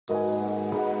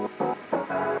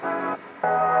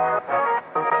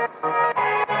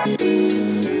Yo,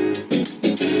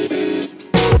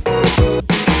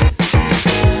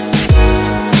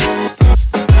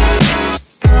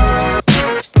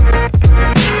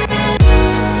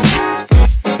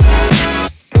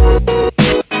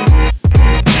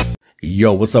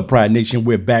 what's up, Pride Nation?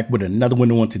 We're back with another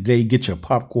one on today. Get your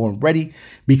popcorn ready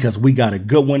because we got a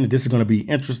good one. This is going to be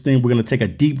interesting. We're going to take a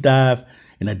deep dive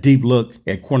and a deep look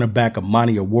at cornerback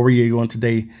Amani Oruwariye on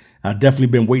today. I've definitely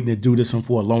been waiting to do this one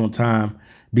for a long time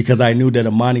because I knew that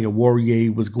Amani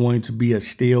Oruwariye was going to be a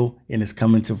steal and it's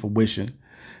coming to fruition.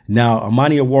 Now,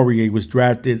 Amani Oruwariye was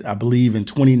drafted, I believe, in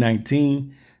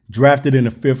 2019, drafted in the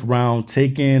 5th round,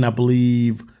 taken, I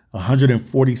believe,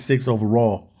 146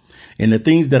 overall. And the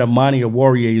things that Amani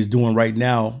Oruwariye is doing right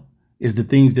now is the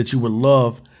things that you would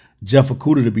love Jeff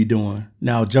Okudah to be doing.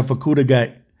 Now, Jeff Okudah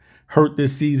got hurt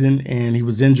this season and he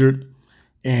was injured.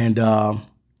 And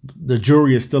the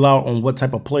jury is still out on what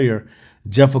type of player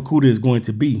Jeff Okudah is going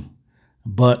to be.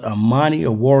 But Amani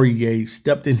Oruwariye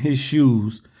stepped in his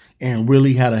shoes and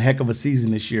really had a heck of a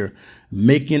season this year,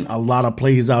 making a lot of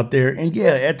plays out there. And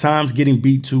yeah, at times getting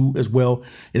beat too as well.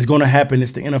 It's going to happen.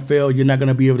 It's the NFL. You're not going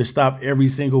to be able to stop every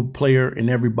single player and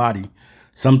everybody.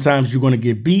 Sometimes you're going to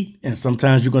get beat and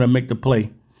sometimes you're going to make the play.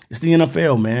 It's the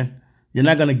NFL, man. You're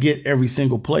not going to get every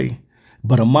single play.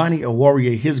 But Amani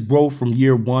Oruwariye, his growth from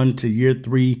year 1 to year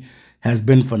 3 has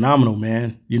been phenomenal,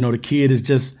 man. You know, the kid has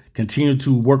just continued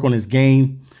to work on his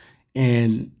game,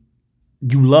 and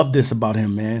you love this about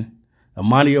him, man.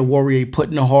 Amani Oruwariye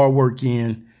putting the hard work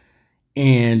in,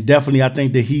 and definitely I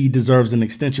think that he deserves an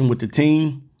extension with the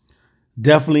team.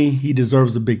 Definitely he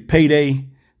deserves a big payday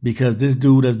because this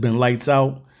dude has been lights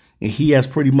out, and he has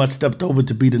pretty much stepped over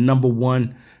to be the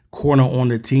 #1 corner on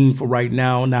the team for right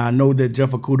now. Now, I know that Jeff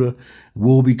Okudah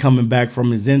will be coming back from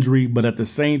his injury, but at the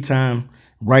same time,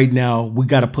 right now, we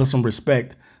got to put some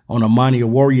respect on Amani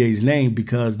Oruwariye's name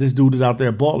because this dude is out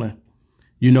there balling.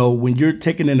 You know, when you're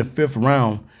taken in the 5th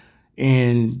round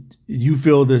and you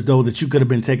feel as though that you could have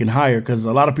been taken higher, because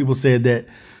a lot of people said that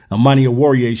Amani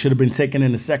Oruwariye should have been taken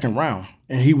in the 2nd round,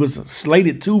 and he was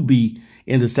slated to be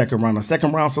in the 2nd round, a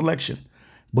 2nd round selection.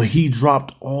 But he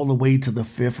dropped all the way to the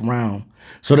 5th round.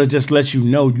 So that just lets you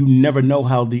know, you never know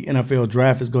how the NFL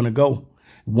draft is going to go.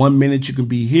 1 minute you can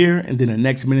be here, and then the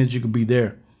next minute you can be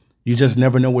there. You just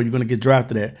never know where you're going to get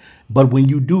drafted at. But when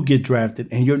you do get drafted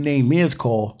and your name is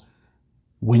called,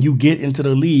 when you get into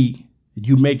the league,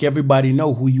 you make everybody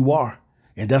know who you are.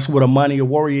 And that's what Amani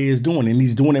Oruwariye is doing. And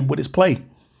he's doing it with his play.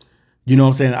 You know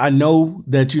what I'm saying? I know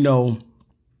that, you know,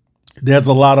 there's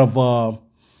a lot of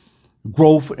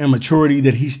growth and maturity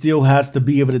that he still has to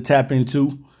be able to tap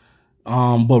into.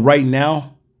 But right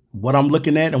now, what I'm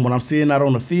looking at and what I'm seeing out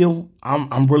on the field,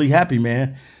 I'm really happy,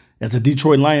 man. As a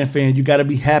Detroit Lion fan, you got to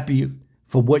be happy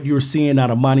for what you're seeing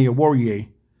out of Amani Oruwariye,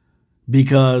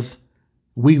 because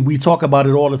we talk about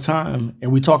it all the time,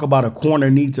 and we talk about a corner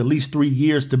needs at least 3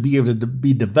 years to be able to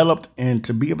be developed and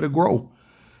to be able to grow,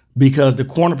 because the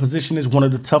corner position is one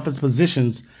of the toughest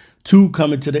positions to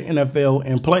come into the NFL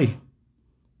and play.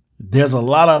 There's a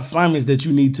lot of assignments that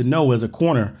you need to know as a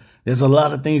corner. There's a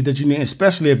lot of things that you need,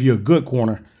 especially if you're a good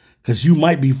corner, because you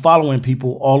might be following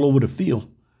people all over the field.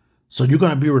 So you're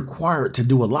going to be required to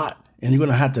do a lot, and you're going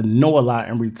to have to know a lot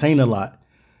and retain a lot.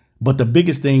 But the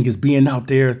biggest thing is being out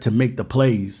there to make the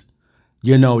plays.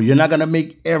 You know, you're not going to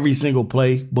make every single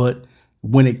play, but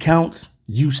when it counts,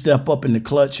 you step up in the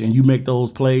clutch and you make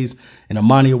those plays. And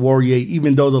Amani Oruwariye,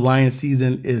 even though the Lions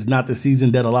season is not the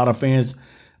season that a lot of fans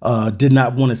did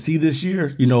not want to see this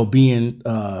year, you know, being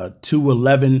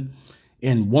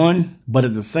 2-11-1, but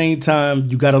at the same time,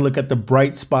 you got to look at the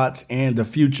bright spots and the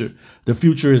future. The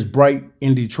future is bright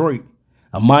in Detroit.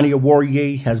 Amani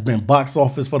Oruwariye has been box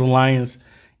office for the Lions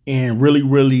and really,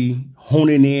 really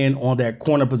honing in on that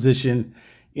corner position,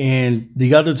 and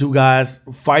the other two guys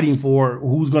fighting for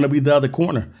who's going to be the other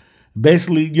corner.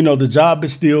 Basically, you know, the job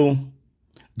is still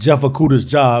Jeff Okudah's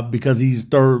job because he's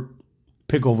 3rd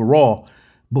pick overall.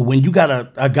 But when you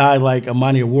got a guy like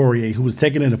Amani Oruwariye who was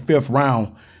taken in the 5th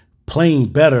round, playing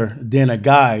better than a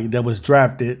guy that was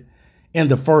drafted in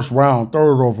the 1st round,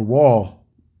 3rd overall,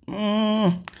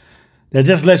 that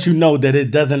just lets you know that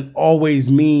it doesn't always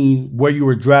mean where you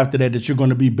were drafted at that you're going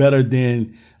to be better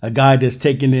than a guy that's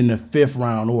taken in the 5th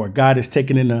round, or a guy that's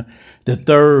taken in the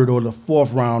 3rd or the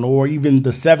 4th round, or even the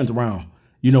 7th round.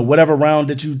 You know, whatever round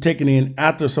that you've taken in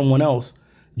after someone else,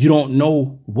 you don't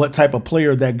know what type of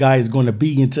player that guy is going to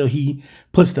be until he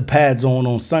puts the pads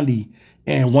on Sunday.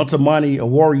 And once Amani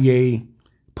Oruwariye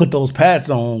put those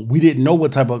pads on, we didn't know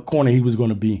what type of corner he was going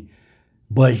to be.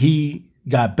 But he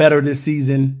got better this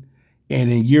season.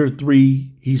 And in year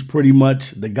 3, he's pretty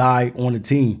much the guy on the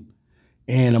team.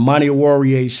 And Amani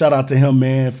Oruwariye, shout out to him,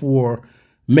 man, for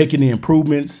making the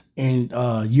improvements in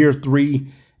year 3,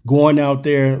 going out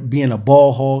there, being a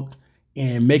ball hawk,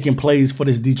 and making plays for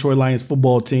this Detroit Lions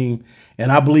football team.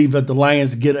 And I believe that the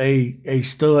Lions get a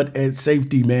stud at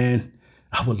safety, man,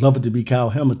 I would love it to be Kyle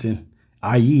Hamilton,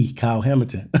 i.e. Kyle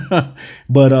Hamilton.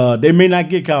 But they may not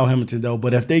get Kyle Hamilton, though.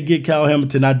 But if they get Kyle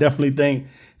Hamilton, I definitely think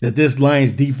that this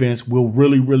Lions defense will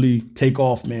really, really take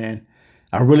off, man.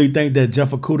 I really think that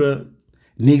Jeff Okudah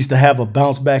needs to have a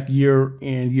bounce back year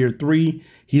in year 3.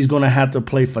 He's going to have to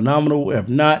play phenomenal. If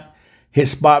not,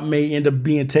 his spot may end up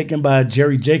being taken by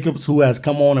Jerry Jacobs, who has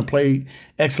come on and played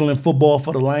excellent football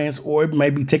for the Lions, or it may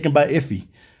be taken by Iffy.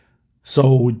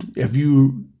 So if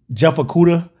you, Jeff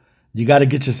Okudah, you got to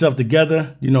get yourself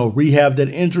together, rehab that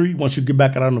injury. Once you get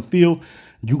back out on the field,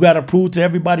 you got to prove to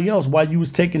everybody else why you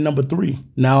was taking number 3.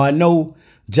 Now, I know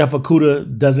Jeff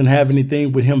Okudah doesn't have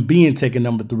anything with him being taken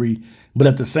number 3, but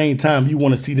at the same time, you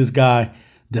want to see this guy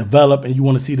develop and you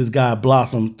want to see this guy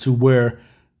blossom to where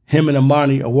him and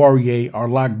Amani Oruwariye are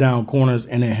locked down corners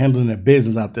and they're handling their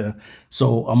business out there.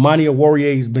 So Amani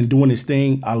Oruwariye has been doing his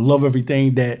thing. I love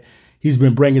everything that he's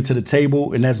been bringing to the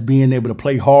table, and that's being able to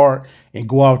play hard and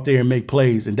go out there and make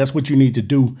plays. And that's what you need to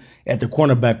do at the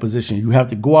cornerback position. You have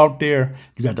to go out there.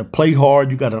 You got to play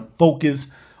hard. You got to focus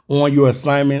on your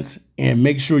assignments and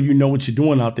make sure you know what you're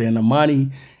doing out there. And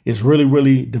Amani is really,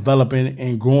 really developing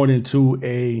and growing into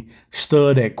a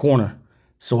stud at corner.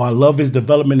 So I love his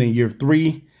development in year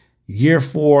 3. Year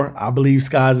 4, I believe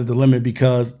sky's is the limit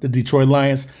because the Detroit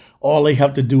Lions, all they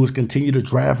have to do is continue to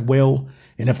draft well.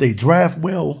 And if they draft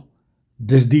well,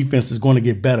 this defense is going to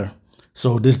get better.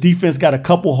 So this defense got a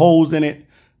couple holes in it,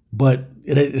 but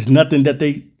it's nothing that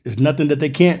they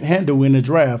can't handle in the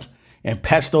draft and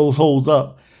patch those holes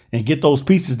up and get those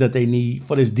pieces that they need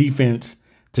for this defense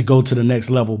to go to the next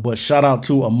level. But shout out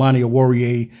to Amani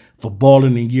Oruwariye for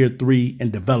balling in year 3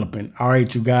 and developing. All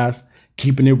right, you guys,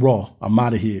 keeping it raw. I'm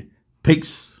out of here.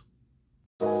 Peace.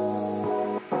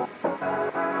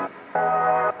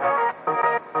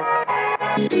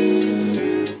 Thank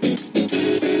you.